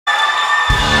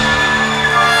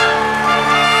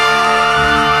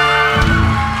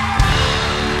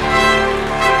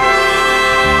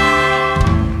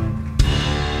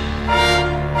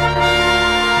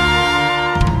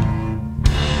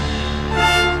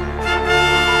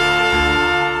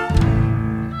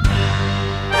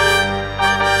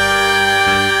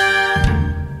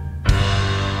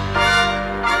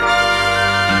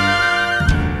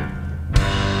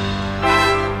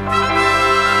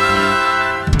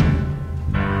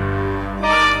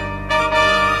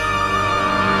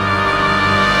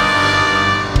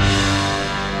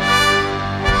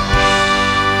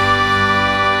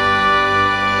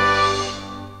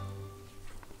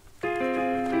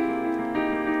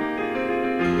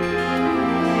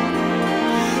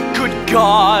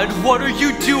God, what are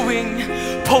you doing?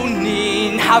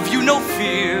 Eponine, have you no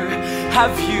fear?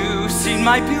 Have you seen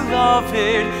my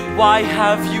beloved? Why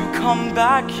have you come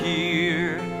back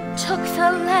here? Took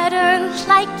the letter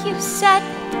like you said.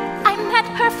 I met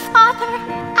her father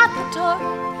at the door.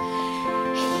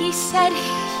 He said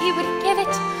he would give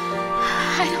it.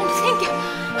 I don't think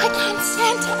I can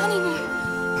stand it anymore.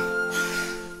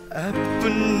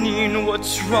 Eponine,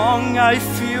 what's wrong? I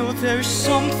feel there's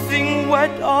something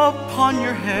wet upon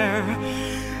your hair.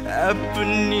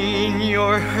 Eponine,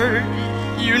 you're hurt.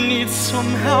 You need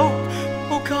some help.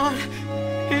 Oh God,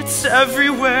 it's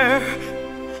everywhere.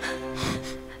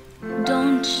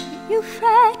 Don't you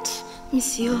fret,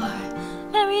 Monsieur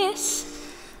Marius.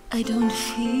 I don't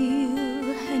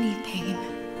feel any pain.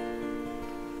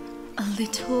 A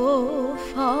little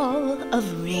fall of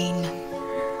rain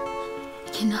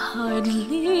can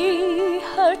hardly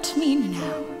hurt me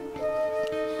now.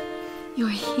 You're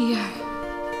here.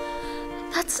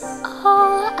 That's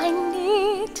all I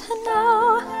need to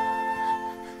know.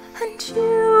 And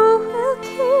you will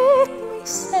keep me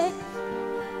safe.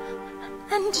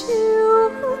 And you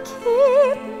will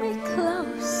keep me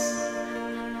close.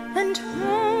 And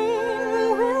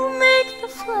rain will make the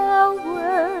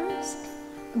flowers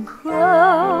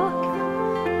grow.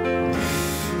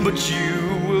 But you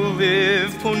will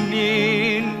live,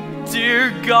 Eponine,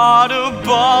 dear God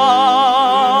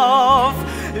above.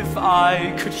 If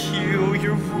I could heal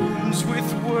your wounds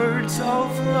with words of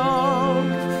love.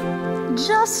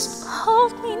 Just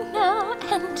hold me now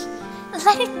and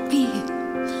let it be.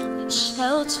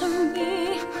 Shelter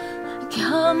me,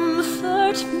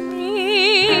 comfort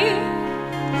me.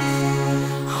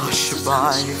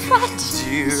 Hush-a-bye,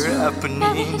 dear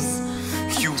Eponine.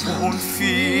 You won't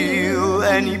feel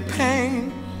any pain.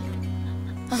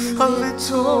 A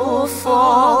little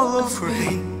fall of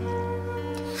rain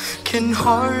can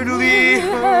hardly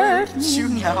hurt you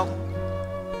now.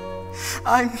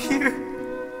 I'm here.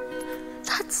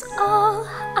 That's all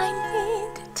I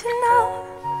need to know.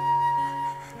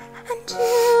 And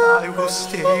I will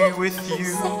stay with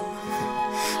you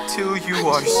till you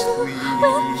are sleeping.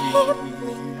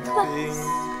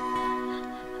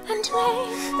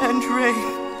 And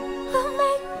rain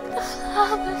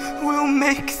will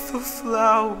make the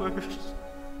flowers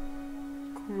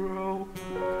grow.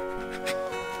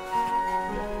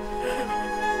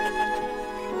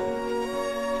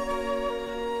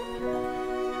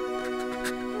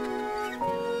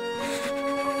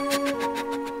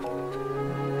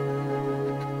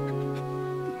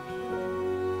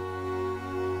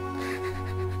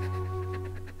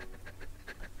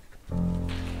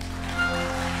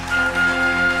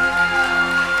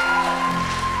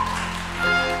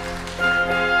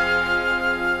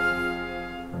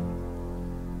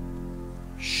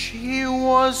 She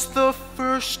was the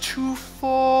first to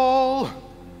fall,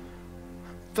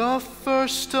 the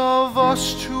first of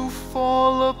us to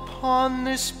fall upon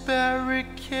this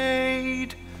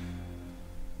barricade.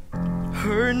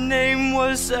 Her name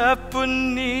was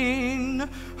Eponine.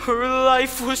 Her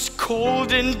life was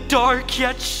cold and dark,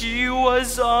 yet she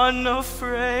was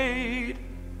unafraid.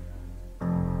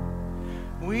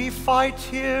 We fight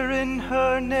here in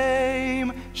her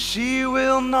name. She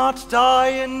will not die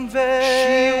in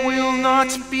vain. She will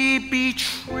not be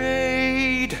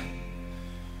betrayed.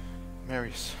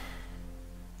 Marius,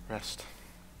 rest.